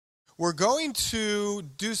We're going to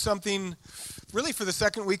do something really for the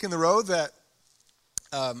second week in the row that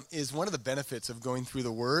is one of the benefits of going through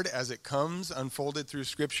the Word as it comes unfolded through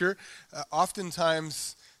Scripture.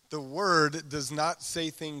 Oftentimes, the Word does not say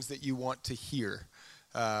things that you want to hear.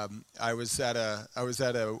 I was at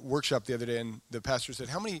a workshop the other day, and the pastor said,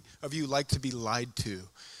 "How many of you like to be lied to?"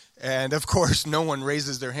 And of course, no one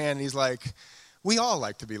raises their hand. He's like, "We all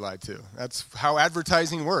like to be lied to." That's how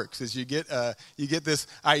advertising works. Is you get this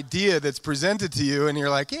idea that's presented to you, and you're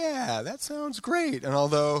like, "Yeah, that sounds great." And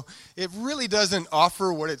although it really doesn't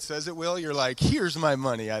offer what it says it will, you're like, "Here's my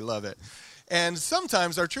money. I love it." And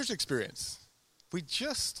sometimes our church experience, we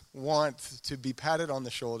just want to be patted on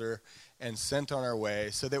the shoulder and sent on our way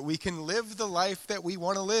so that we can live the life that we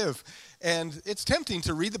want to live. And it's tempting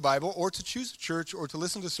to read the Bible or to choose a church or to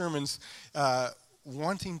listen to sermons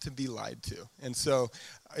wanting to be lied to. And so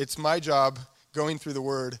it's my job going through the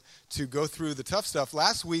Word to go through the tough stuff.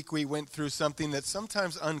 Last week we went through something that's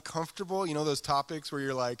sometimes uncomfortable. You know those topics where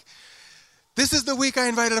you're like, this is the week I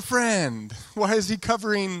invited a friend. Why is he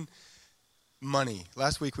covering money?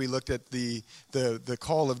 Last week we looked at the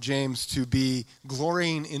call of James to be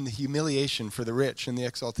glorying in the humiliation for the rich and the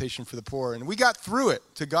exaltation for the poor. And we got through it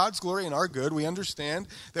to God's glory and our good. We understand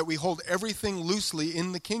that we hold everything loosely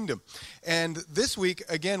in the kingdom. And this week,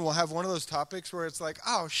 again, we'll have one of those topics where it's like,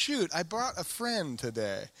 oh, shoot, I brought a friend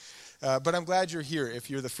today. But I'm glad you're here if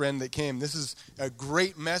you're the friend that came. This is a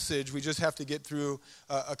great message. We just have to get through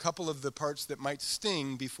a couple of the parts that might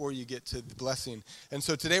sting before you get to the blessing. And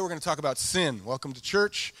so today we're going to talk about sin. Welcome to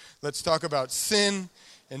church. Let's talk about sin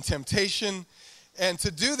and temptation. And to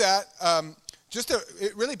do that,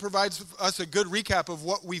 it really provides us a good recap of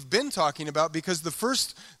what we've been talking about, because the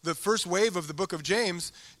first wave of the book of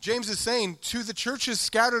James is saying to the churches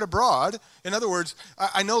scattered abroad. In other words,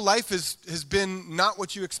 I know life has been not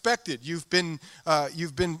what you expected. You've been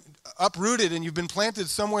uprooted and you've been planted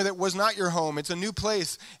somewhere that was not your home. It's a new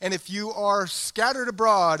place. And if you are scattered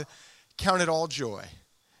abroad, count it all joy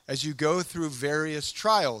as you go through various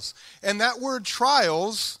trials. And that word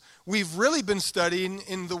trials, we've really been studying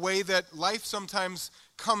in the way that life sometimes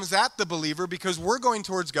comes at the believer, because we're going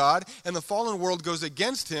towards God and the fallen world goes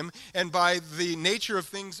against him. And by the nature of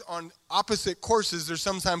things on opposite courses, there's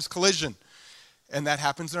sometimes collision. And that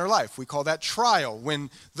happens in our life. We call that trial, when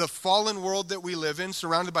the fallen world that we live in,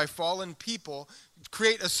 surrounded by fallen people,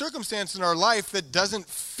 create a circumstance in our life that doesn't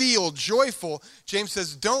feel joyful. James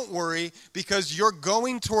says, don't worry, because you're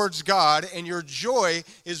going towards God and your joy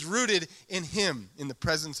is rooted in Him. In the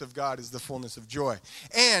presence of God is the fullness of joy.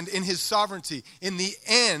 And in His sovereignty. In the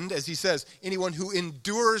end, as he says, anyone who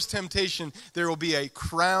endures temptation, there will be a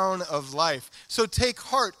crown of life. So take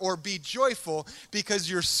heart, or be joyful, because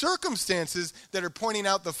your circumstances that are pointing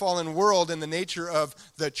out the fallen world and the nature of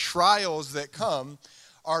the trials that come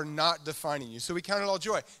are not defining you. So we count it all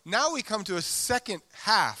joy. Now we come to a second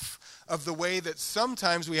half of the way that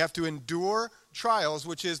sometimes we have to endure trials,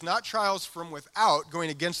 which is not trials from without,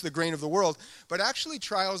 going against the grain of the world, but actually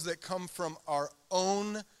trials that come from our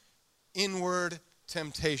own inward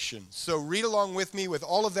temptation. So read along with me with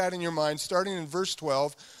all of that in your mind, starting in verse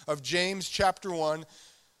 12 of James chapter 1.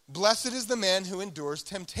 Blessed is the man who endures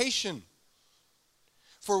temptation,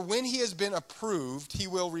 for when he has been approved, he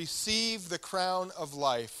will receive the crown of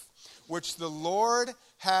life, which the Lord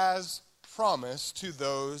has promised to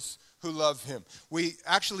those who love him. We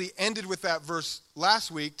actually ended with that verse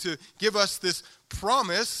last week to give us this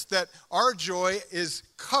promise that our joy is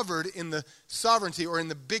covered in the sovereignty, or in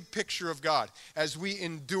the big picture of God. As we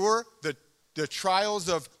endure the trials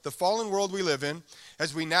of the fallen world we live in,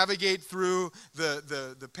 as we navigate through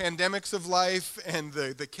the pandemics of life and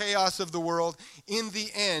the chaos of the world, in the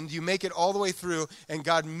end, you make it all the way through, and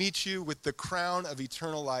God meets you with the crown of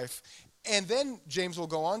eternal life. And then James will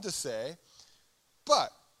go on to say,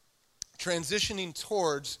 but transitioning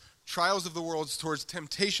towards trials of the world, towards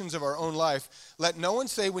temptations of our own life, let no one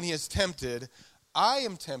say when he is tempted, I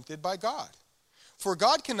am tempted by God. For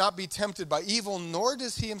God cannot be tempted by evil, nor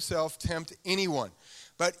does he himself tempt anyone.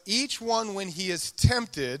 But each one, when he is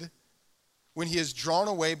tempted, when he is drawn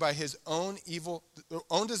away by his own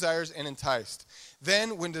desires and enticed,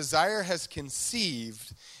 then when desire has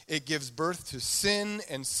conceived, it gives birth to sin,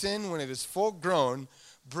 and sin, when it is full grown,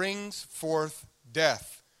 brings forth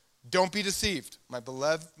death. Don't be deceived, my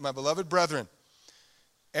beloved brethren.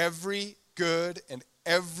 Every good and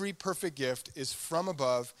every perfect gift is from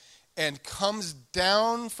above, and comes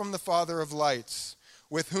down from the Father of lights,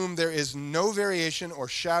 with whom there is no variation or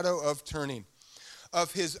shadow of turning.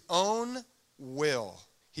 Of his own will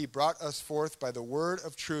he brought us forth by the word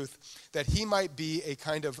of truth, that he might be a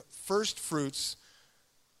kind of first fruits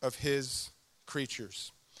of his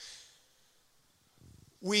creatures.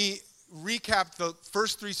 We recapped the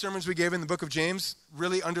first 3 sermons we gave in the book of James,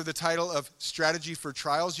 really under the title of Strategy for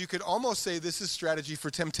Trials. You could almost say this is strategy for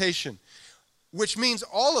temptation, which means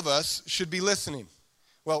all of us should be listening.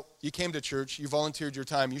 Well, you came to church, you volunteered your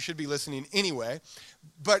time, you should be listening anyway.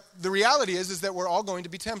 But the reality is that we're all going to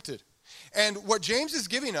be tempted. And what James is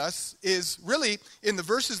giving us is really, in the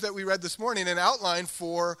verses that we read this morning, an outline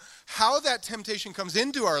for how that temptation comes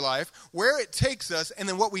into our life, where it takes us, and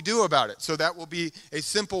then what we do about it. So that will be a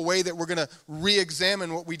simple way that we're going to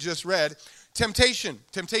re-examine what we just read. Temptation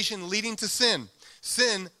leading to sin.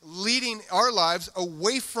 Sin leading our lives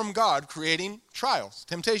away from God, creating trials,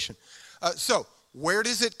 temptation. So where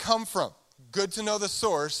does it come from? Good to know the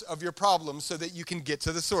source of your problem so that you can get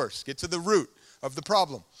to the source, get to the root of the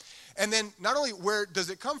problem. And then not only where does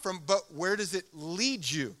it come from, but where does it lead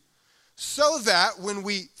you? So that when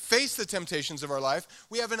we face the temptations of our life,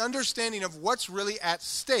 we have an understanding of what's really at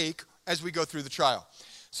stake as we go through the trial.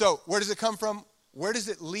 So where does it come from? Where does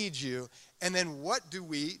it lead you? And then what do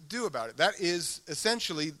we do about it? That is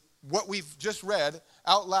essentially what we've just read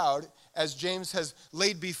out loud as James has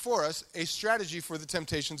laid before us a strategy for the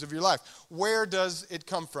temptations of your life. Where does it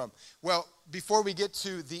come from? Well, before we get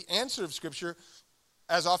to the answer of Scripture,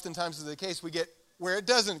 as oftentimes is the case, we get where it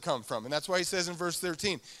doesn't come from. And that's why he says in verse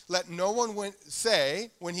 13, let no one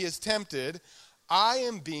say when he is tempted, I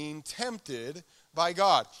am being tempted by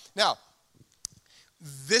God. Now,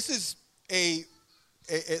 this is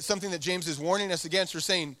something that James is warning us against, or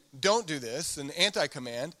saying, don't do this, an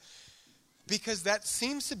anti-command, because that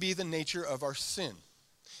seems to be the nature of our sin.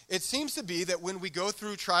 It seems to be that when we go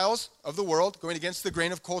through trials of the world, going against the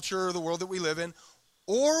grain of culture or the world that we live in,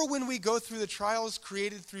 or when we go through the trials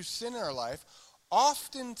created through sin in our life,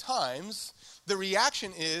 oftentimes the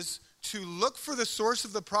reaction is to look for the source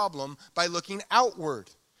of the problem by looking outward.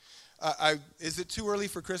 Is it too early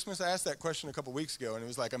for Christmas? I asked that question a couple weeks ago, and it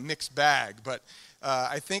was like a mixed bag. But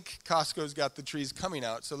I think Costco's got the trees coming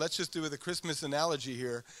out, so let's just do with a Christmas analogy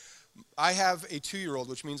here. I have a 2-year-old,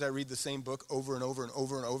 which means I read the same book over and over and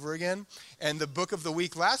over and over again. And the book of the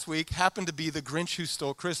week last week happened to be The Grinch Who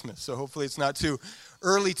Stole Christmas. So hopefully it's not too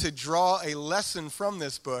early to draw a lesson from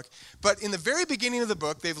this book. But in the very beginning of the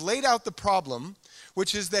book, they've laid out the problem,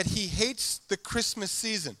 which is that he hates the Christmas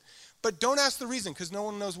season. But don't ask the reason, because no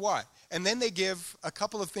one knows why. And then they give a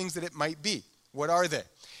couple of things that it might be. What are they?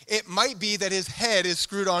 It might be that his head is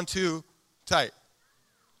screwed on too tight.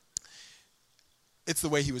 It's the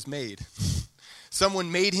way he was made.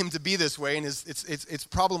 Someone made him to be this way, and it's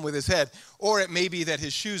problem with his head. Or it may be that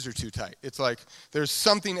his shoes are too tight. It's like there's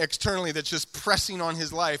something externally that's just pressing on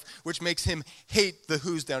his life, which makes him hate the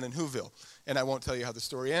Who's down in Whoville. And I won't tell you how the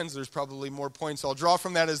story ends. There's probably more points I'll draw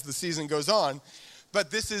from that as the season goes on.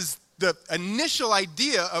 But this is the initial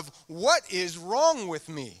idea of what is wrong with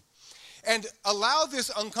me. And allow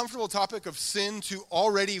this uncomfortable topic of sin to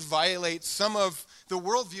already violate some of the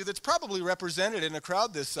worldview that's probably represented in a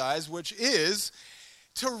crowd this size, which is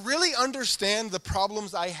to really understand the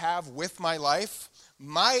problems I have with my life,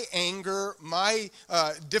 my anger, my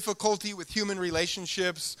difficulty with human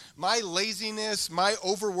relationships, my laziness, my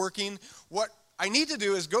overworking. What I need to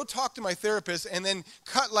do is go talk to my therapist and then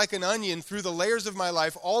cut like an onion through the layers of my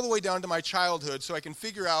life all the way down to my childhood so I can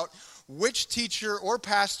figure out which teacher or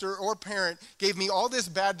pastor or parent gave me all this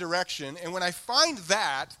bad direction. And when I find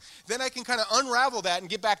that, then I can kind of unravel that and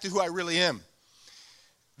get back to who I really am.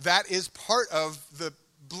 That is part of the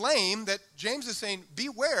blame that James is saying,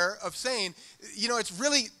 beware of saying,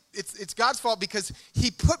 it's God's fault because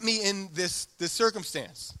he put me in this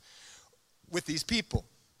circumstance with these people.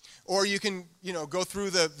 Or you can, go through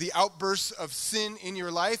the outbursts of sin in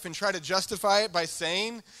your life and try to justify it by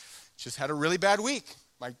saying, just had a really bad week.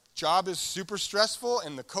 My job is super stressful,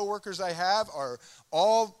 and the coworkers I have are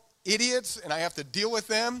all idiots, and I have to deal with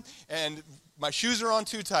them, and my shoes are on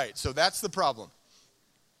too tight. So that's the problem.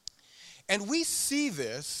 And we see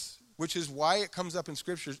this, which is why it comes up in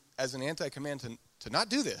Scripture as an anti-command to not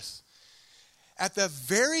do this. At the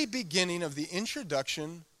very beginning of the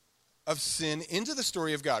introduction of sin into the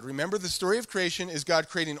story of God. Remember, the story of creation is God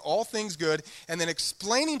creating all things good and then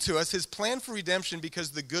explaining to us his plan for redemption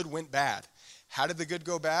because the good went bad. How did the good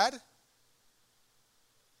go bad?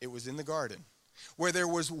 It was in the garden, where there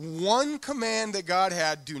was one command that God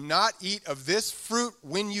had: do not eat of this fruit.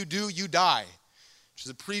 When you do, you die, which is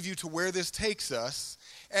a preview to where this takes us.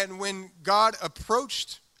 And when God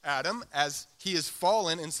approached Adam as he is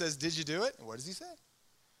fallen and says, did you do it? And what does he say?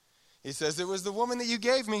 He says, it was the woman that you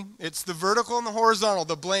gave me. It's the vertical and the horizontal,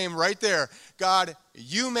 the blame right there. God,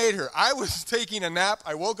 you made her. I was taking a nap.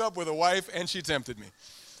 I woke up with a wife, and she tempted me.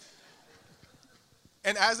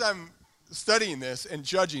 And as I'm studying this and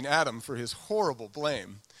judging Adam for his horrible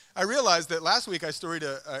blame, I realized that last week I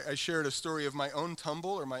shared a story of my own tumble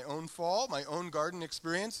or my own fall, my own garden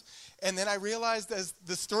experience. And then I realized as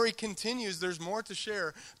the story continues, there's more to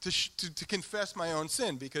share to confess my own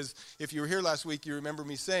sin. Because if you were here last week, you remember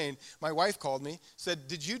me saying, my wife called me, said,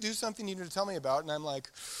 did you do something you need to tell me about? And I'm like,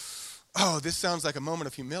 oh, this sounds like a moment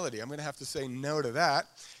of humility. I'm going to have to say no to that.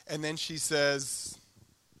 And then she says,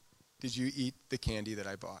 did you eat the candy that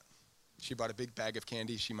I bought? She bought a big bag of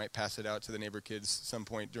candy. She might pass it out to the neighbor kids some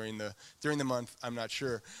point during the month. I'm not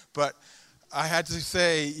sure. But I had to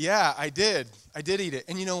say, yeah, I did. I did eat it.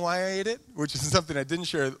 And you know why I ate it? Which is something I didn't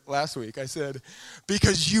share last week. I said,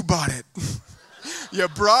 because you bought it. You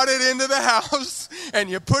brought it into the house and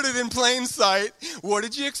you put it in plain sight. What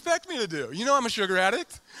did you expect me to do? You know I'm a sugar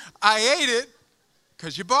addict. I ate it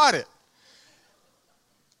because you bought it.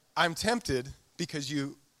 I'm tempted because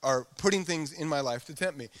you are putting things in my life to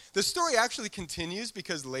tempt me. The story actually continues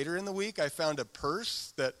because later in the week I found a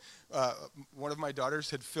purse that one of my daughters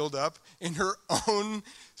had filled up in her own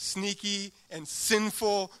sneaky and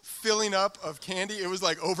sinful filling up of candy. It was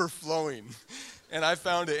like overflowing. And I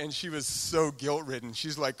found it, and she was so guilt-ridden.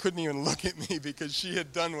 She's like, couldn't even look at me because she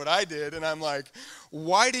had done what I did. And I'm like,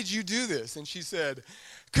 why did you do this? And she said,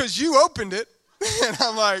 because you opened it. And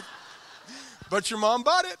I'm like, but your mom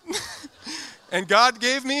bought it. And God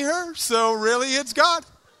gave me her, so really it's God.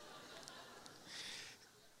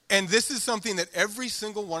 And this is something that every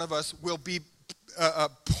single one of us will be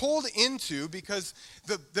pulled into, because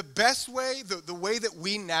the best way, the way that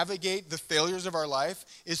we navigate the failures of our life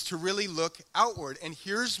is to really look outward. And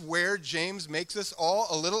here's where James makes us all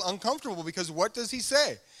a little uncomfortable, because what does he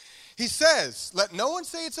say? He says, let no one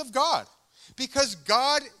say it's of God, because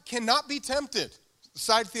God cannot be tempted.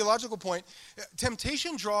 Side theological point,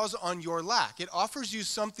 temptation draws on your lack. It offers you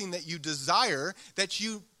something that you desire, that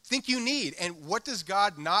you think you need. And what does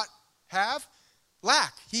God not have?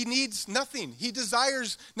 Lack. He needs nothing. He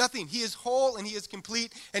desires nothing. He is whole and he is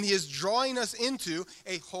complete, and he is drawing us into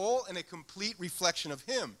a whole and a complete reflection of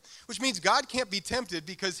him, which means God can't be tempted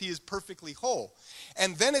because he is perfectly whole.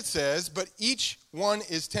 And then it says, but each one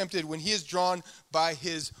is tempted when he is drawn by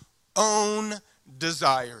his own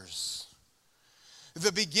desires.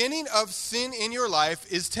 The beginning of sin in your life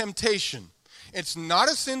is temptation. It's not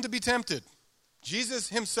a sin to be tempted. Jesus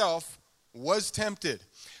himself was tempted.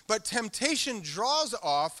 But temptation draws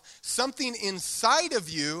off something inside of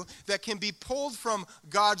you that can be pulled from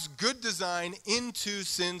God's good design into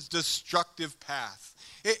sin's destructive path.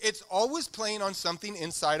 It's always playing on something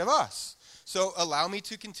inside of us. So allow me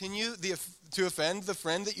to continue to offend the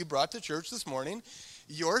friend that you brought to church this morning.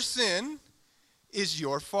 Your sin is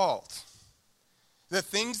your fault. The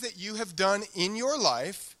things that you have done in your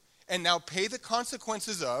life and now pay the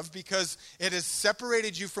consequences of, because it has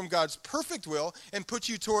separated you from God's perfect will and put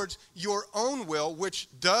you towards your own will, which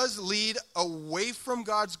does lead away from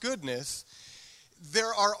God's goodness.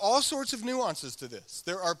 There are all sorts of nuances to this.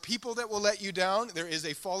 There are people that will let you down. There is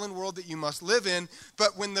a fallen world that you must live in.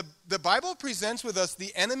 But when the Bible presents with us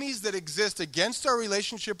the enemies that exist against our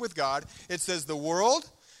relationship with God, it says the world,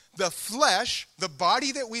 the flesh, the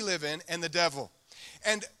body that we live in, and the devil.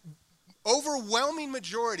 And overwhelming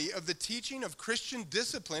majority of the teaching of Christian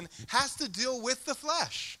discipline has to deal with the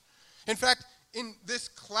flesh. In fact, in this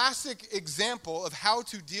classic example of how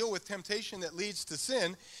to deal with temptation that leads to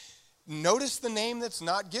sin, notice the name that's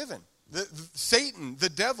not given. Satan, the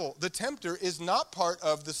devil, the tempter, is not part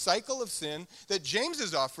of the cycle of sin that James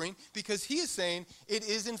is offering, because he is saying it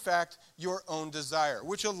is in fact your own desire,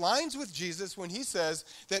 which aligns with Jesus when he says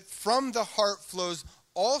that from the heart flows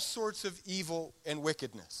all sorts of evil and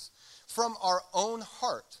wickedness. From our own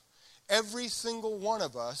heart, every single one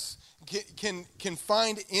of us can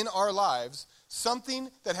find in our lives something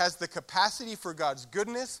that has the capacity for God's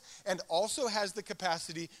goodness and also has the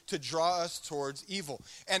capacity to draw us towards evil.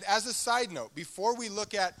 And as a side note, before we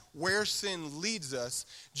look at where sin leads us,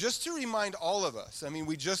 just to remind all of us, I mean,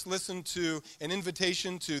 we just listened to an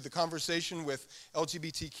invitation to the conversation with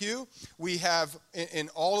LGBTQ. We have, in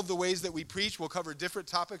all of the ways that we preach, we'll cover different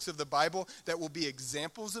topics of the Bible that will be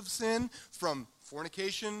examples of sin, from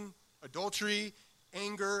fornication, adultery,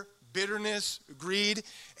 anger, bitterness, greed.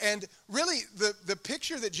 And really, the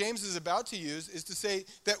picture that James is about to use is to say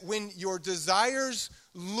that when your desires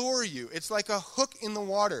lure you, it's like a hook in the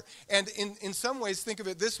water. And in some ways, think of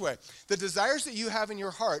it this way. The desires that you have in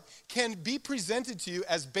your heart can be presented to you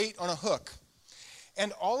as bait on a hook.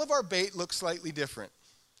 And all of our bait looks slightly different.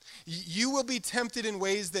 You will be tempted in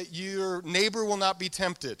ways that your neighbor will not be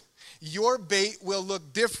tempted. Your bait will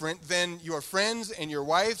look different than your friends and your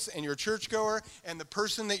wives and your churchgoer and the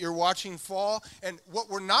person that you're watching fall. And what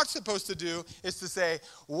we're not supposed to do is to say,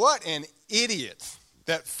 what an idiot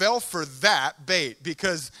that fell for that bait,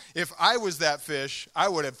 because if I was that fish, I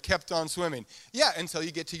would have kept on swimming. Yeah, until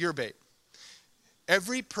you get to your bait.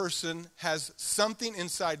 Every person has something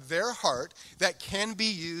inside their heart that can be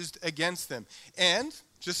used against them. And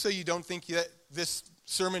just so you don't think that this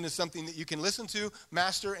sermon is something that you can listen to,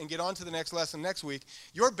 master, and get on to the next lesson next week,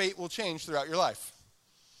 your bait will change throughout your life.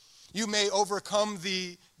 You may overcome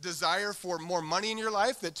the desire for more money in your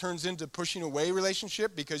life that turns into pushing away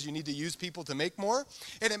relationship because you need to use people to make more.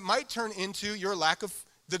 And it might turn into your lack of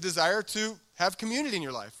the desire to have community in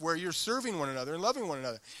your life where you're serving one another and loving one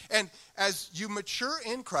another. And as you mature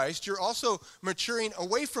in Christ, you're also maturing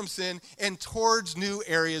away from sin and towards new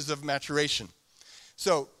areas of maturation.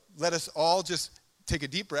 So let us all just take a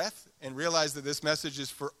deep breath and realize that this message is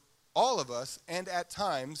for all of us, and at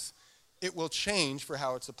times it will change for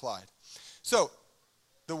how it's applied. So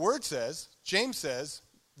the word says, James says,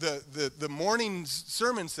 the morning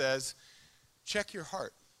sermon says, check your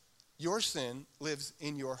heart. Your sin lives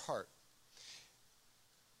in your heart.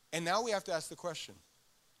 And now we have to ask the question,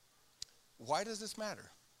 why does this matter?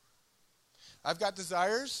 I've got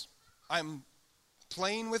desires. I'm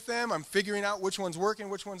playing with them. I'm figuring out which ones work and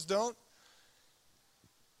which ones don't.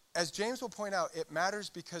 As James will point out, it matters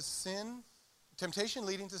because sin, temptation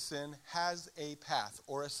leading to sin, has a path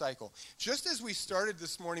or a cycle. Just as we started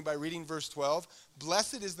this morning by reading verse 12,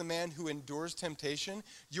 blessed is the man who endures temptation.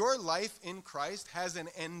 Your life in Christ has an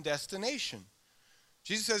end destination.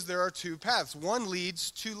 Jesus says there are two paths. One leads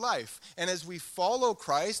to life. And as we follow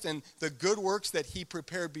Christ and the good works that he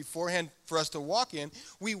prepared beforehand for us to walk in,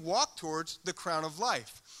 we walk towards the crown of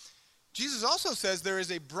life. Jesus also says there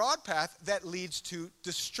is a broad path that leads to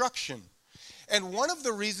destruction. And one of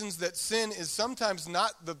the reasons that sin is sometimes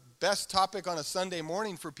not the best topic on a Sunday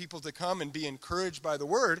morning for people to come and be encouraged by the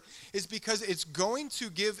word is because it's going to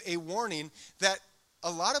give a warning that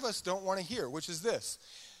a lot of us don't want to hear, which is this.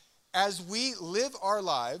 As we live our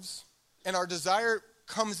lives and our desire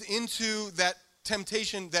comes into that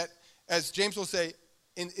temptation that, as James will say,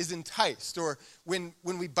 is enticed, or when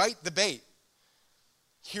we bite the bait,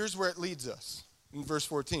 here's where it leads us in verse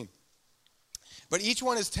 14. But each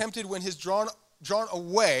one is tempted when he's drawn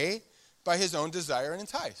away by his own desire and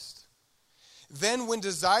enticed. Then when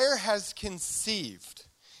desire has conceived,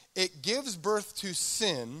 it gives birth to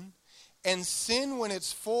sin, and sin, when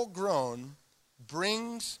it's full grown,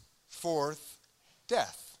 brings forth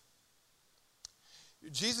death.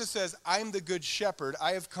 Jesus says, I'm the good shepherd.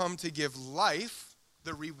 I have come to give life,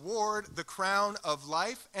 the reward, the crown of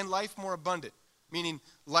life, and life more abundant. Meaning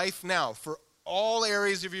life now for all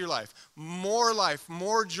areas of your life. More life,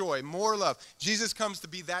 more joy, more love. Jesus comes to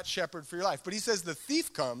be that shepherd for your life. But he says the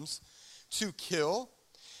thief comes to kill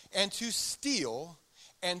and to steal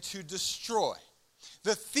and to destroy.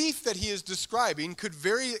 The thief that he is describing could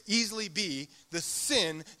very easily be the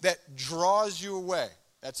sin that draws you away.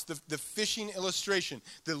 That's the fishing illustration.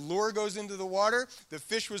 The lure goes into the water, the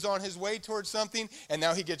fish was on his way towards something, and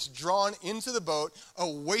now he gets drawn into the boat,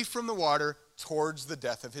 away from the water, towards the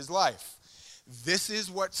death of his life. This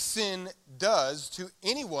is what sin does to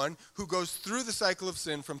anyone who goes through the cycle of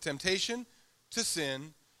sin, from temptation to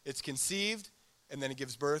sin. It's conceived, and then it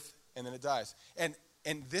gives birth, and then it dies. And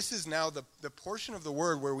this is now the portion of the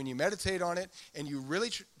word where when you meditate on it and you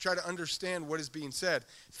really try to understand what is being said,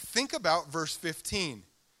 think about verse 15.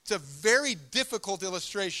 It's a very difficult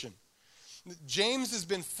illustration. James has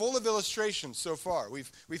been full of illustrations so far.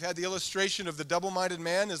 We've had the illustration of the double-minded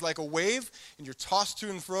man is like a wave, and you're tossed to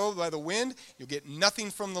and fro by the wind. You'll get nothing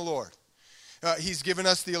from the Lord. He's given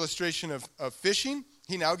us the illustration of fishing.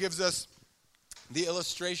 He now gives us the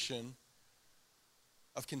illustration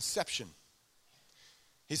of conception.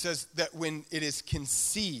 He says that when it is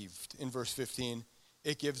conceived, in verse 15,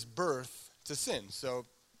 it gives birth to sin. So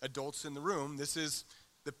adults in the room, this is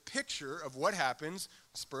the picture of what happens.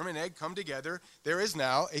 Sperm and egg come together. There is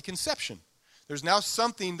now a conception. There's now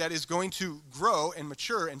something that is going to grow and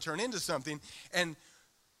mature and turn into something. And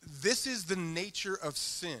this is the nature of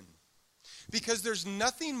sin. Because there's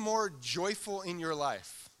nothing more joyful in your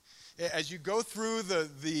life. As you go through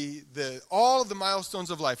all of the milestones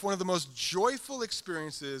of life, one of the most joyful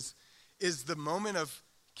experiences is the moment of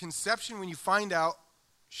conception when you find out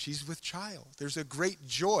she's with child. There's a great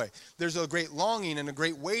joy. There's a great longing and a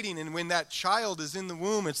great waiting. And when that child is in the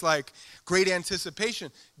womb, it's like great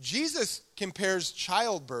anticipation. Jesus compares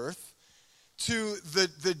childbirth to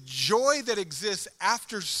the joy that exists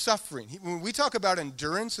after suffering. When we talk about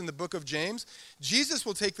endurance in the book of James, Jesus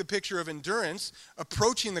will take the picture of endurance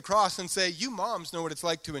approaching the cross and say, you moms know what it's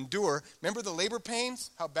like to endure. Remember the labor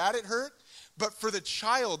pains, how bad it hurt? But for the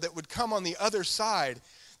child that would come on the other side,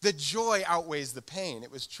 the joy outweighs the pain.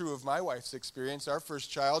 It was true of my wife's experience. Our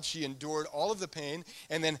first child, she endured all of the pain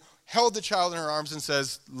and then held the child in her arms and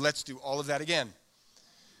says, let's do all of that again.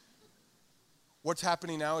 What's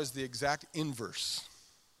happening now is the exact inverse.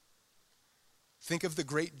 Think of the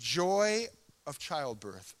great joy of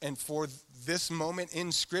childbirth. And for this moment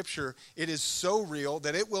in Scripture, it is so real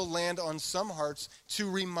that it will land on some hearts to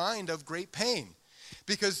remind of great pain.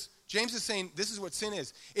 Because James is saying this is what sin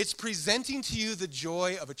is. It's presenting to you the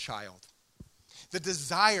joy of a child. The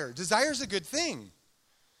desire. Desire is a good thing.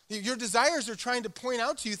 Your desires are trying to point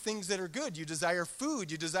out to you things that are good. You desire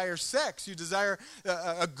food. You desire sex. You desire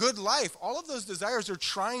a good life. All of those desires are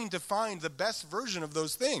trying to find the best version of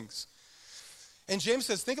those things. And James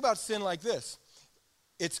says, think about sin like this.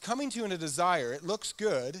 It's coming to you in a desire. It looks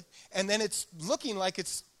good. And then it's looking like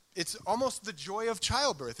it's almost the joy of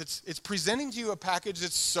childbirth. It's presenting to you a package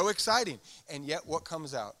that's so exciting. And yet what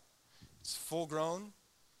comes out? It's full grown.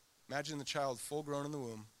 Imagine the child full grown in the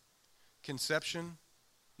womb. Conception.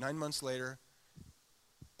 9 months later,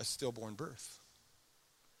 a stillborn birth.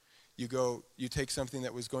 You take something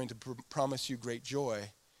that was going to promise you great joy,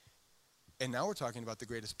 and now we're talking about the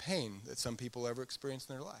greatest pain that some people ever experienced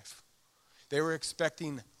in their life. They were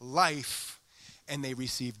expecting life, and they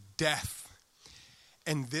received death.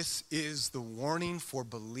 And this is the warning for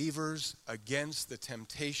believers against the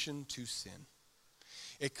temptation to sin.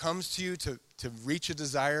 It comes to you to reach a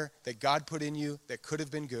desire that God put in you that could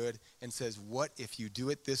have been good and says, what if you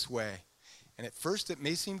do it this way? And at first it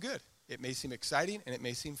may seem good. It may seem exciting and it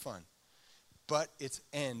may seem fun. But its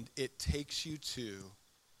end, it takes you to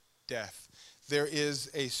death. There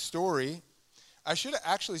is a story. I should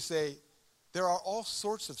actually say there are all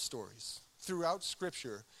sorts of stories throughout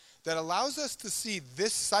Scripture that allows us to see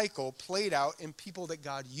this cycle played out in people that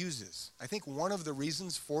God uses. I think one of the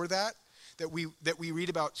reasons for that we read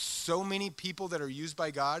about so many people that are used by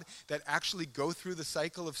God that actually go through the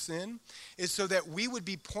cycle of sin is so that we would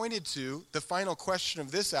be pointed to the final question of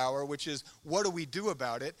this hour, which is, what do we do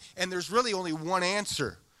about it? And there's really only one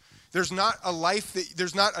answer. There's not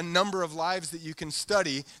a number of lives that you can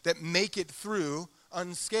study that make it through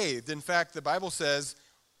unscathed. In fact, the Bible says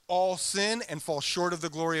all sin and fall short of the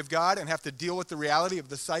glory of God and have to deal with the reality of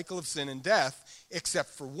the cycle of sin and death, except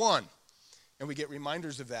for one. And we get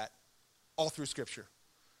reminders of that all through Scripture.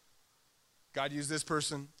 God used this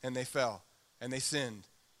person, and they fell, and they sinned,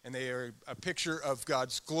 and they are a picture of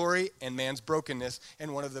God's glory and man's brokenness.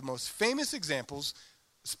 And one of the most famous examples,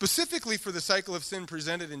 specifically for the cycle of sin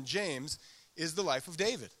presented in James, is the life of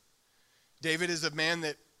David. David is a man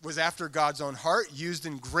that was after God's own heart, used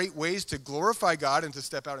in great ways to glorify God and to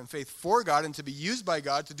step out in faith for God and to be used by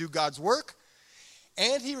God to do God's work.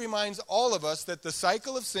 And he reminds all of us that the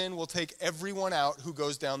cycle of sin will take everyone out who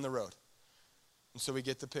goes down the road. And so we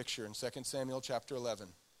get the picture in 2 Samuel chapter 11.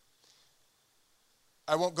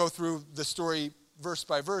 I won't go through the story verse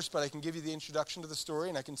by verse, but I can give you the introduction to the story,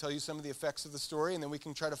 and I can tell you some of the effects of the story, and then we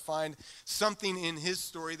can try to find something in his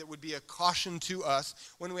story that would be a caution to us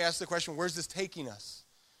when we ask the question, where's this taking us?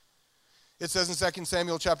 It says in 2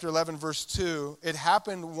 Samuel chapter 11, verse 2, it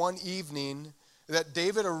happened one evening that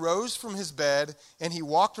David arose from his bed, and he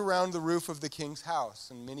walked around the roof of the king's house.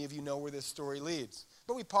 And many of you know where this story leads.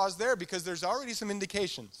 But we pause there because there's already some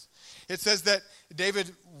indications. It says that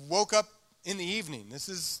David woke up in the evening. This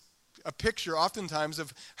is a picture oftentimes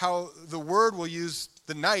of how the word will use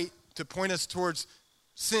the night to point us towards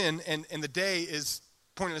sin, and the day is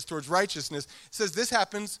pointing us towards righteousness. It says this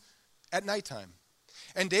happens at nighttime.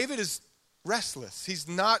 And David is restless. He's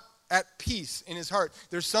not at peace in his heart.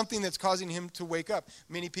 There's something that's causing him to wake up.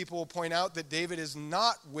 Many people will point out that David is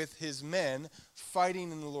not with his men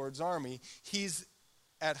fighting in the Lord's army. He's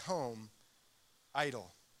at home,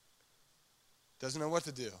 idle. Doesn't know what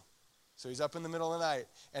to do. So he's up in the middle of the night,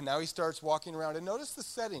 and now he starts walking around. And notice the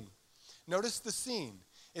setting. Notice the scene.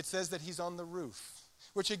 It says that he's on the roof,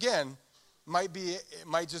 which again, it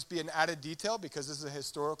might just be an added detail because this is a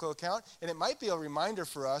historical account, and it might be a reminder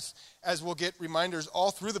for us, as we'll get reminders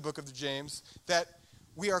all through the book of James, that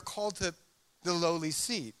we are called to the lowly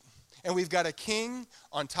seat. And we've got a king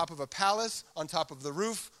on top of a palace, on top of the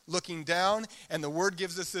roof, looking down. And the word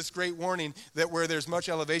gives us this great warning that where there's much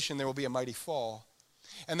elevation, there will be a mighty fall.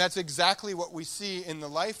 And that's exactly what we see in the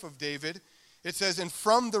life of David. It says, and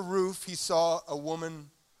from the roof he saw a woman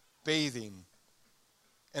bathing.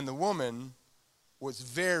 And the woman was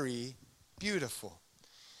very beautiful.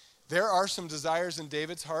 There are some desires in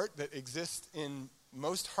David's heart that exist in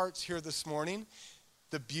most hearts here this morning.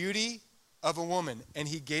 The beauty of a woman, and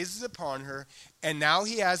he gazes upon her, and now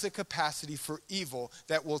he has a capacity for evil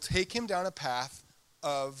that will take him down a path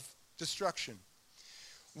of destruction.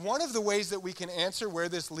 One of the ways that we can answer where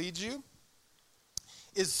this leads you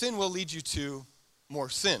is sin will lead you to more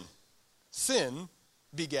sin. Sin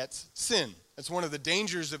begets sin. That's one of the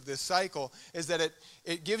dangers of this cycle, is that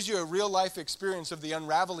it gives you a real life experience of the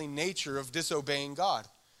unraveling nature of disobeying God.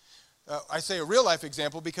 I say a real life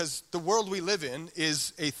example because the world we live in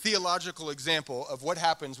is a theological example of what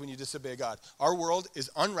happens when you disobey God. Our world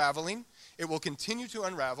is unraveling. It will continue to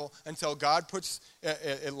unravel until God puts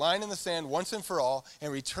a line in the sand once and for all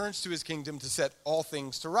and returns to his kingdom to set all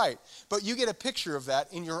things to right. But you get a picture of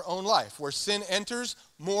that in your own life. Where sin enters,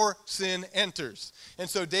 more sin enters. And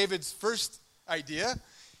so David's first idea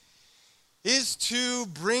is to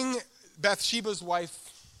bring Bathsheba's wife,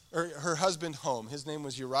 or her husband, home. His name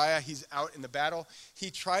was Uriah. He's out in the battle.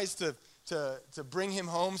 He tries to bring him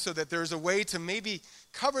home so that there's a way to maybe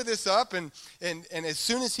cover this up. And as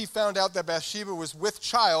soon as he found out that Bathsheba was with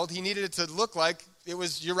child, he needed it to look like it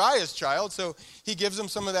was Uriah's child. So he gives him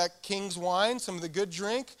some of that king's wine, some of the good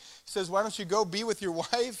drink. He says, why don't you go be with your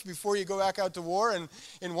wife before you go back out to war? And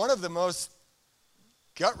in one of the most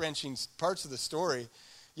gut-wrenching parts of the story,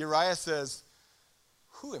 Uriah says,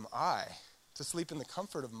 who am I to sleep in the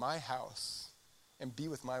comfort of my house and be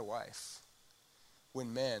with my wife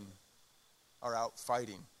when men are out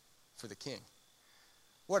fighting for the king?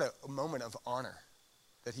 What a moment of honor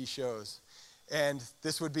that he shows. And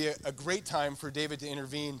this would be a great time for David to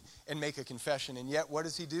intervene and make a confession. And yet, what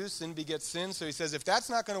does he do? Sin begets sin. So he says, if that's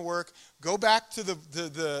not going to work, go back to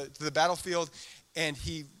the battlefield. And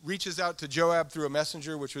he reaches out to Joab through a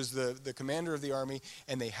messenger, which was the commander of the army,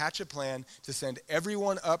 and they hatch a plan to send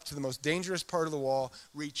everyone up to the most dangerous part of the wall,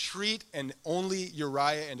 retreat, and only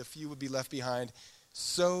Uriah and a few would be left behind,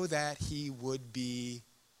 so that he would be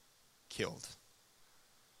killed.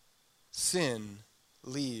 Sin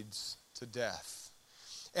leads to death.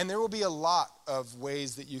 And there will be a lot of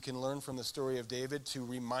ways that you can learn from the story of David to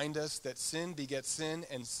remind us that sin begets sin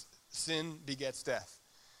and sin begets death.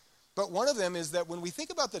 But one of them is that when we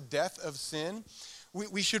think about the death of sin,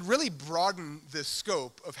 we should really broaden the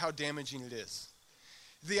scope of how damaging it is.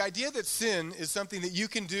 The idea that sin is something that you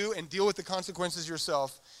can do and deal with the consequences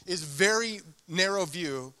yourself is very narrow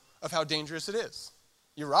view of how dangerous it is.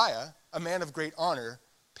 Uriah, a man of great honor,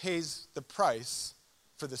 pays the price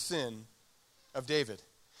for the sin of David.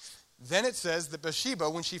 Then it says that Bathsheba,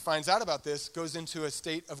 when she finds out about this, goes into a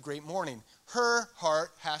state of great mourning. Her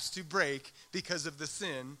heart has to break because of the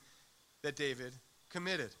sin that David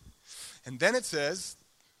committed. And then it says,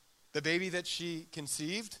 the baby that she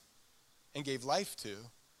conceived and gave life to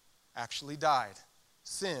actually died.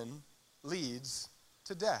 Sin leads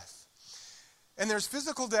to death. And there's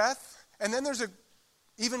physical death, and then there's a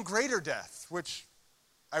even greater death, which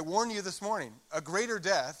I warn you this morning. A greater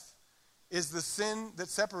death is the sin that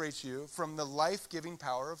separates you from the life-giving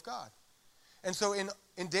power of God. And so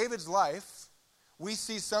in David's life, we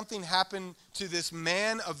see something happen to this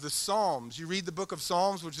man of the Psalms. You read the book of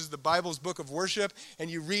Psalms, which is the Bible's book of worship, and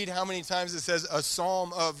you read how many times it says a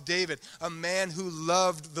psalm of David, a man who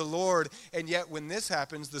loved the Lord. And yet when this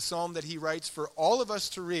happens, the psalm that he writes for all of us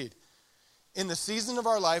to read in the season of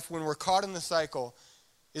our life when we're caught in the cycle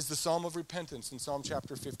is the psalm of repentance in Psalm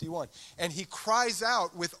chapter 51. And he cries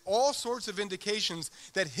out with all sorts of indications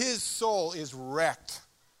that his soul is wrecked.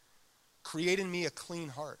 Create in me a clean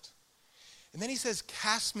heart. And then he says,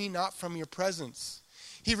 cast me not from your presence.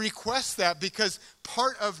 He requests that because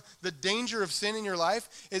part of the danger of sin in your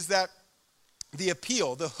life is that the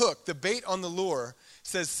appeal, the hook, the bait on the lure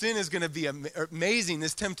says sin is going to be amazing.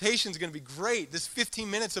 This temptation is going to be great. This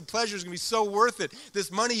 15 minutes of pleasure is going to be so worth it.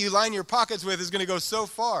 This money you line your pockets with is going to go so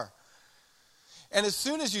far. And as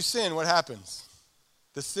soon as you sin, what happens?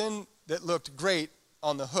 The sin that looked great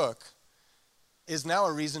on the hook is now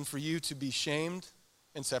a reason for you to be shamed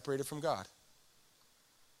and separated from God.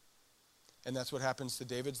 And that's what happens to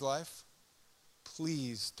David's life.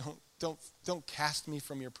 Please don't cast me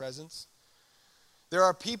from your presence. There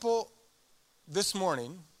are people this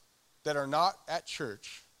morning that are not at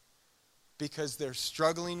church because they're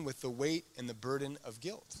struggling with the weight and the burden of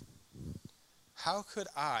guilt. How could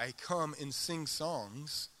I come and sing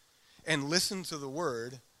songs and listen to the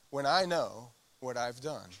word when I know what I've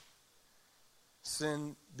done?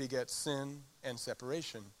 Sin begets sin and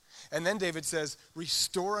separation. And then David says,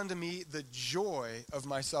 restore unto me the joy of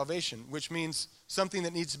my salvation, which means something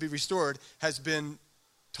that needs to be restored has been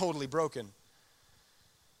totally broken.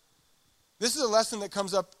 This is a lesson that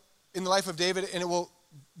comes up in the life of David, and it will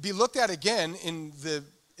be looked at again in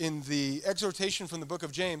the exhortation from the book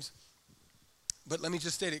of James. But let me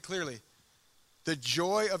just state it clearly. The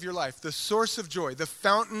joy of your life, the source of joy, the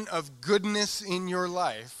fountain of goodness in your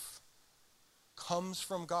life comes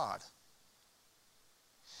from God.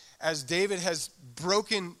 As David has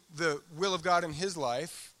broken the will of God in his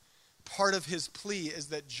life, part of his plea is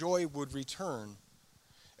that joy would return.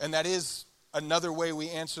 And that is another way we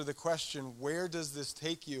answer the question, where does this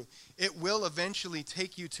take you? It will eventually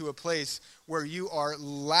take you to a place where you are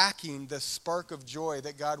lacking the spark of joy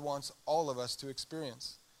that God wants all of us to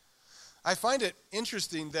experience. I find it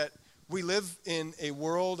interesting that we live in a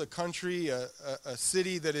world, a country, a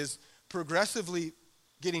city that is progressively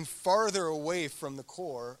getting farther away from the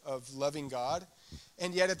core of loving God.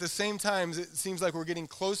 And yet at the same time, it seems like we're getting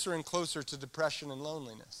closer and closer to depression and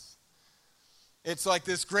loneliness. It's like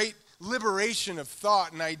this great liberation of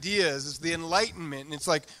thought and ideas. It's the enlightenment. And it's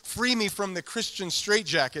like, free me from the Christian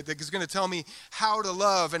straitjacket that is going to tell me how to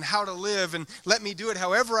love and how to live and let me do it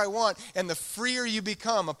however I want. And the freer you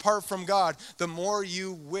become apart from God, the more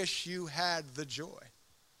you wish you had the joy.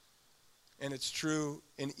 And it's true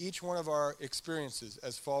in each one of our experiences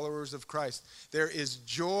as followers of Christ. There is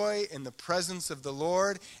joy in the presence of the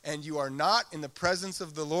Lord, and you are not in the presence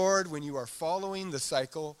of the Lord when you are following the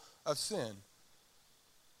cycle of sin.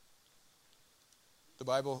 The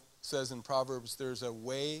Bible says in Proverbs, there's a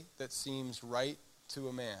way that seems right to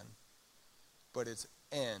a man, but its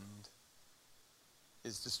end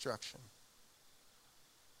is destruction.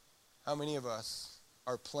 How many of us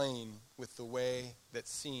are playing with the way that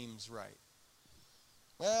seems right?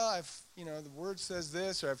 Well, the word says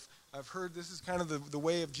this, or I've heard this is kind of the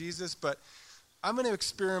way of Jesus, but I'm going to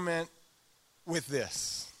experiment with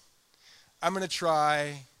this. I'm going to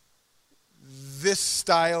try this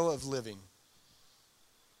style of living.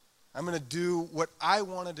 I'm going to do what I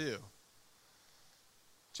want to do.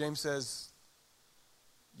 James says,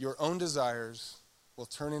 your own desires will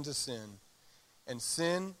turn into sin, and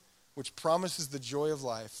sin, which promises the joy of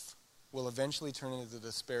life, will eventually turn into the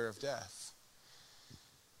despair of death.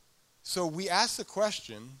 So we ask the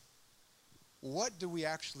question, what do we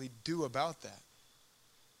actually do about that?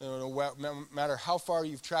 No matter how far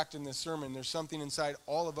you've tracked in this sermon, there's something inside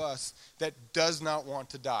all of us that does not want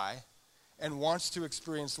to die and wants to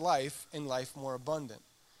experience life and life more abundant,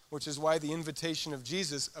 which is why the invitation of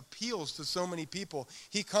Jesus appeals to so many people.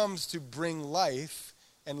 He comes to bring life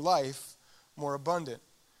and life more abundant.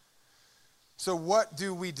 So what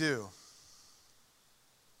do we do?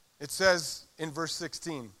 It says in verse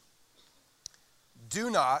 16, do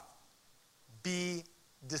not be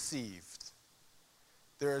deceived.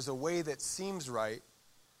 There is a way that seems right,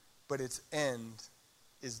 but its end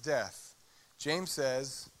is death. James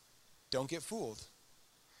says, don't get fooled.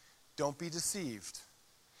 Don't be deceived.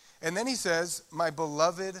 And then he says, my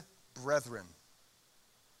beloved brethren.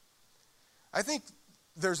 I think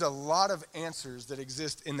there's a lot of answers that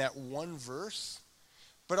exist in that one verse,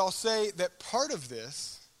 but I'll say that part of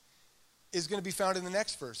this is going to be found in the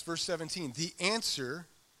next verse, verse 17. The answer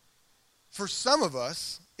for some of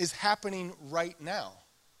us is happening right now.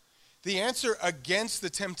 The answer against the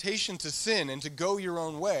temptation to sin and to go your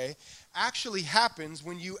own way actually happens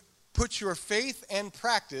when you put your faith and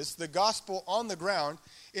practice the gospel on the ground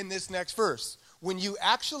in this next verse. When you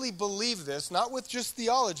actually believe this, not with just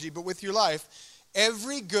theology, but with your life,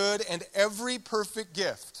 every good and every perfect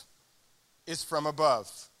gift is from above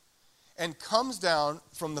and comes down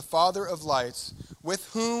from the Father of lights, with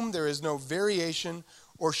whom there is no variation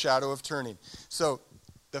or shadow of turning. So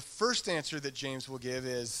the first answer that James will give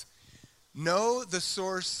is, know the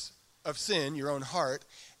source of sin, your own heart,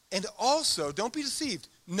 and also, don't be deceived,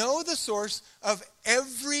 know the source of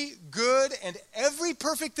every good and every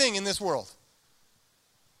perfect thing in this world.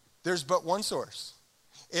 There's but one source.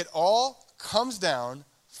 It all comes down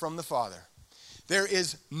from the Father. There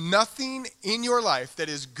is nothing in your life that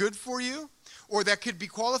is good for you or that could be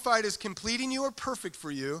qualified as completing you or perfect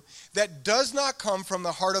for you that does not come from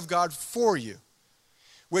the heart of God for you,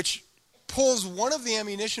 which pulls one of the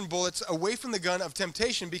ammunition bullets away from the gun of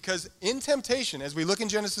temptation, because in temptation, as we look in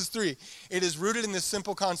Genesis 3, it is rooted in this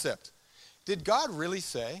simple concept. Did God really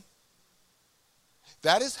say?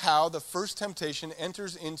 That is how the first temptation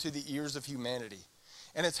enters into the ears of humanity.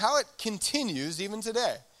 And it's how it continues even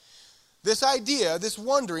today. This idea, this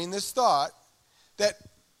wondering, this thought that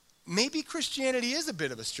maybe Christianity is a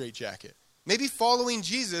bit of a straitjacket. Maybe following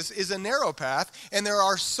Jesus is a narrow path, and there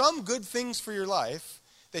are some good things for your life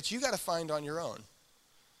that you got to find on your own.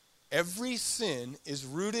 Every sin is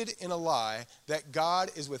rooted in a lie that God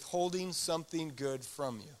is withholding something good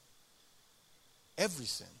from you. Every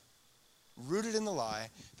sin. rooted in the lie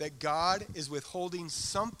that God is withholding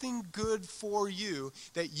something good for you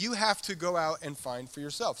that you have to go out and find for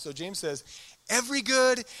yourself. So James says, every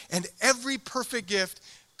good and every perfect gift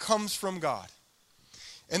comes from God.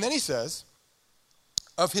 And then he says,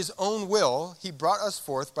 of his own will, he brought us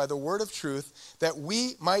forth by the word of truth that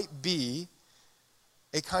we might be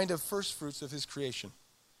a kind of first fruits of his creation.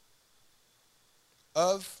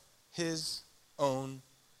 Of his own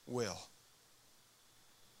will.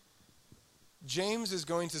 James is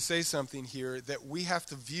going to say something here that we have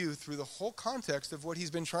to view through the whole context of what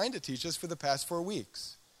he's been trying to teach us for the past 4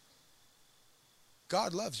 weeks.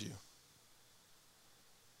 God loves you.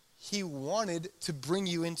 He wanted to bring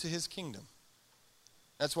you into his kingdom.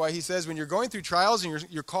 That's why he says when you're going through trials and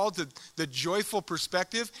you're called to the joyful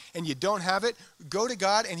perspective and you don't have it, go to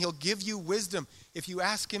God and he'll give you wisdom. If you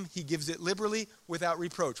ask him, he gives it liberally without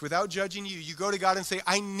reproach, without judging you. You go to God and say,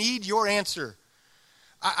 I need your answer.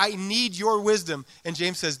 I need your wisdom. And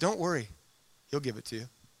James says, don't worry. He'll give it to you.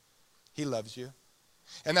 He loves you.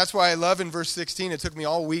 And that's why I love in verse 16, it took me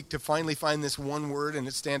all week to finally find this one word and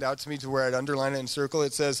it stand out to me to where I'd underline it and circle.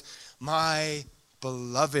 It says, my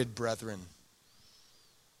beloved brethren.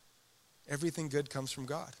 Everything good comes from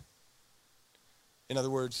God. In other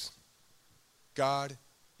words, God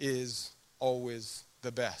is always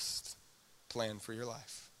the best plan for your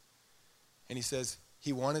life. And he says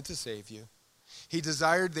he wanted to save you. He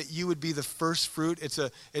desired that you would be the first fruit. It's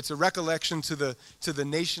a recollection to the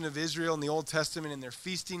nation of Israel in the Old Testament, and they're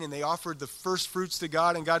feasting, and they offered the first fruits to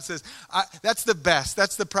God. And God says, that's the best.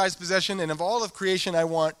 That's the prized possession. And of all of creation, I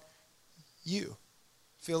want you.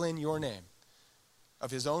 Fill in your name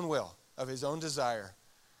of his own will, of his own desire.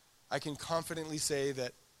 I can confidently say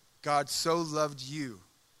that God so loved you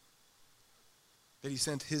that he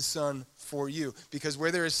sent his son for you. Because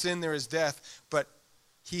where there is sin, there is death. But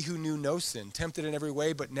he who knew no sin, tempted in every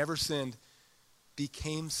way but never sinned,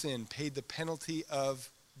 became sin, paid the penalty of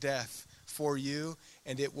death for you,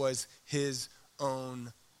 and it was his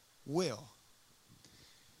own will.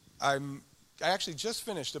 I actually just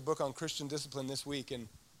finished a book on Christian discipline this week, and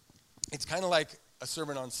it's kind of like a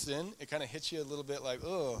sermon on sin. It kind of hits you a little bit like,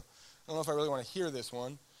 oh, I don't know if I really want to hear this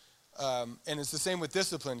one. And it's the same with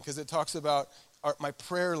discipline, because it talks about my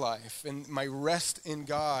prayer life and my rest in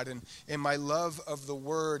God and my love of the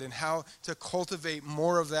Word and how to cultivate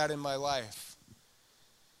more of that in my life.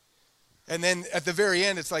 And then at the very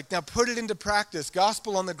end, it's like, now put it into practice.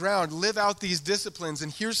 Gospel on the ground. Live out these disciplines. And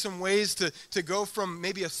here's some ways to go from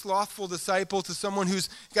maybe a slothful disciple to someone who's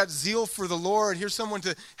got zeal for the Lord. Here's someone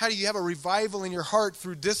how do you have a revival in your heart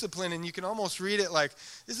through discipline? And you can almost read it like,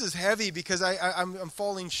 this is heavy because I'm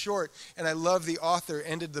falling short. And I love the author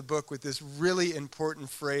ended the book with this really important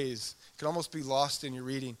phrase. It can almost be lost in your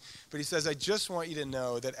reading. But he says, I just want you to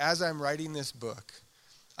know that as I'm writing this book,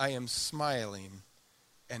 I am smiling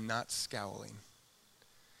and not scowling.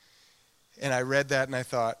 And I read that and I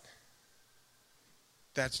thought,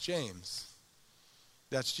 that's James.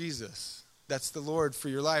 That's Jesus. That's the Lord for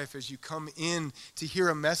your life as you come in to hear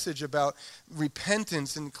a message about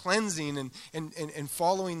repentance and cleansing and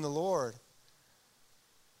following the Lord.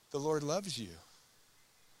 The Lord loves you.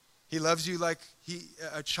 He loves you like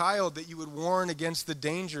a child that you would warn against the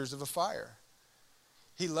dangers of a fire.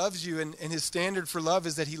 He loves you, and his standard for love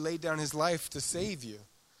is that he laid down his life to save you.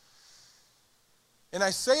 And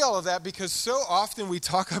I say all of that because so often we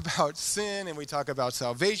talk about sin and we talk about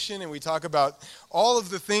salvation and we talk about all of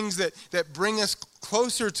the things that bring us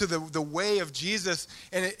closer to the way of Jesus,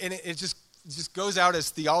 and it just goes out as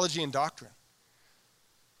theology and doctrine.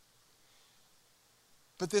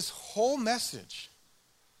 But this whole message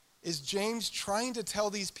is James trying to tell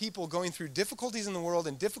these people going through difficulties in the world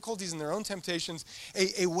and difficulties in their own temptations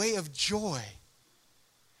a way of joy.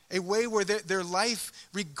 A way where their life,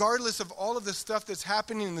 regardless of all of the stuff that's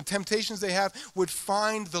happening and the temptations they have, would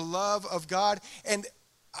find the love of God. And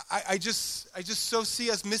I just so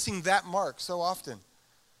see us missing that mark so often.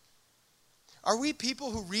 Are we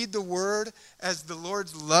people who read the Word as the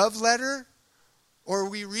Lord's love letter? Or are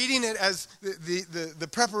we reading it as the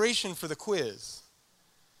preparation for the quiz?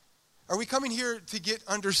 Are we coming here to get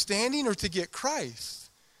understanding or to get Christ?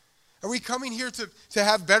 Are we coming here to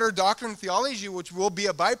have better doctrine and theology, which will be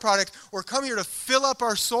a byproduct, or come here to fill up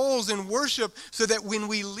our souls in worship so that when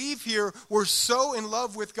we leave here, we're so in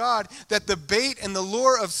love with God that the bait and the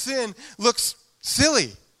lure of sin looks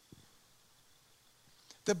silly?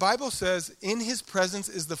 The Bible says, in his presence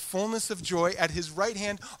is the fullness of joy. At his right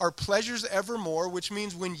hand are pleasures evermore, which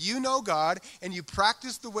means when you know God and you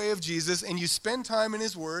practice the way of Jesus and you spend time in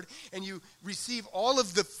his word and you receive all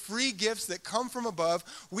of the free gifts that come from above,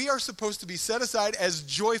 we are supposed to be set aside as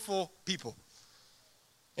joyful people.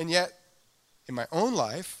 And yet, in my own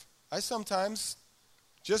life, I sometimes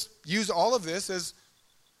just use all of this as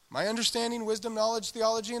my understanding, wisdom, knowledge,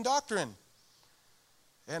 theology, and doctrine.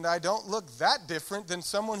 And I don't look that different than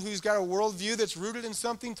someone who's got a worldview that's rooted in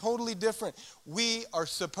something totally different. We are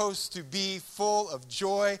supposed to be full of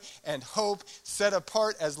joy and hope, set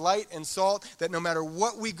apart as light and salt, that no matter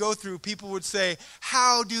what we go through, people would say,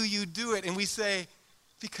 how do you do it? And we say,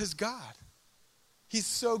 because God. He's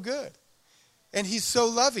so good. And he's so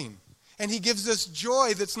loving. And he gives us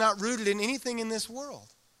joy that's not rooted in anything in this world.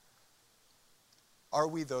 Are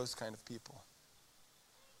we those kind of people?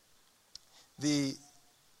 The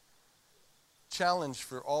challenge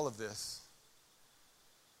for all of this,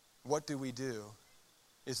 what do we do,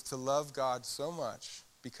 is to love God so much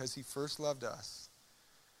because he first loved us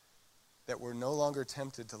that we're no longer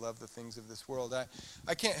tempted to love the things of this world.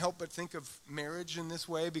 I can't help but think of marriage in this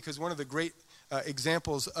way because one of the great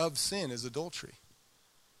examples of sin is adultery.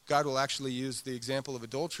 God will actually use the example of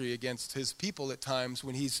adultery against his people at times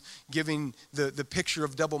when he's giving the picture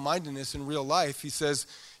of double-mindedness in real life. He says,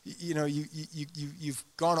 you've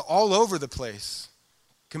gone all over the place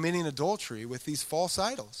committing adultery with these false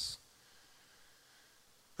idols.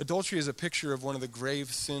 Adultery is a picture of one of the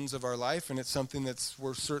grave sins of our life, and it's something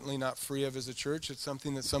we're certainly not free of as a church. It's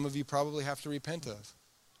something that some of you probably have to repent of.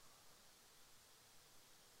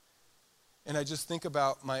 And I just think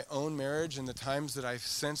about my own marriage and the times that I've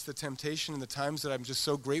sensed the temptation and the times that I'm just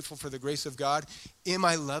so grateful for the grace of God. Am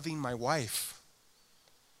I loving my wife?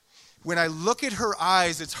 When I look at her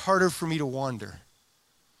eyes, it's harder for me to wander.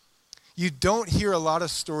 You don't hear a lot of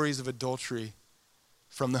stories of adultery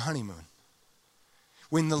from the honeymoon.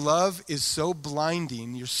 When the love is so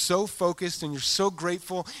blinding, you're so focused and you're so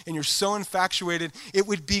grateful and you're so infatuated, it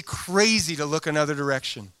would be crazy to look another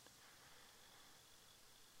direction.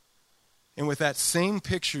 And with that same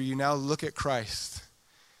picture, you now look at Christ.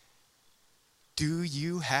 Do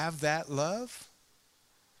you have that love?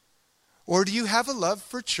 Or do you have a love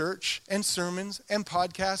for church and sermons and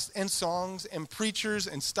podcasts and songs and preachers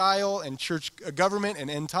and style and church government and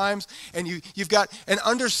end times? And you've got an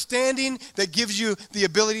understanding that gives you the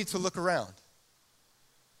ability to look around.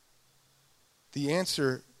 The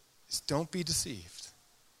answer is don't be deceived.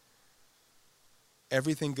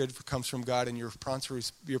 Everything good comes from God, and your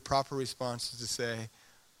proper response is to say,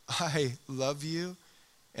 I love you,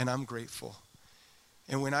 and I'm grateful.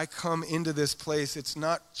 And when I come into this place, it's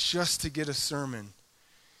not just to get a sermon.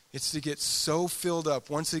 It's to get so filled up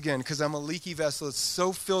once again, because I'm a leaky vessel. It's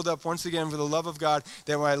so filled up once again for the love of God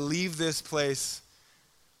that when I leave this place,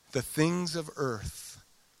 the things of earth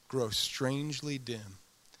grow strangely dim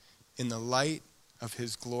in the light of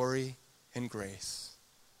his glory and grace.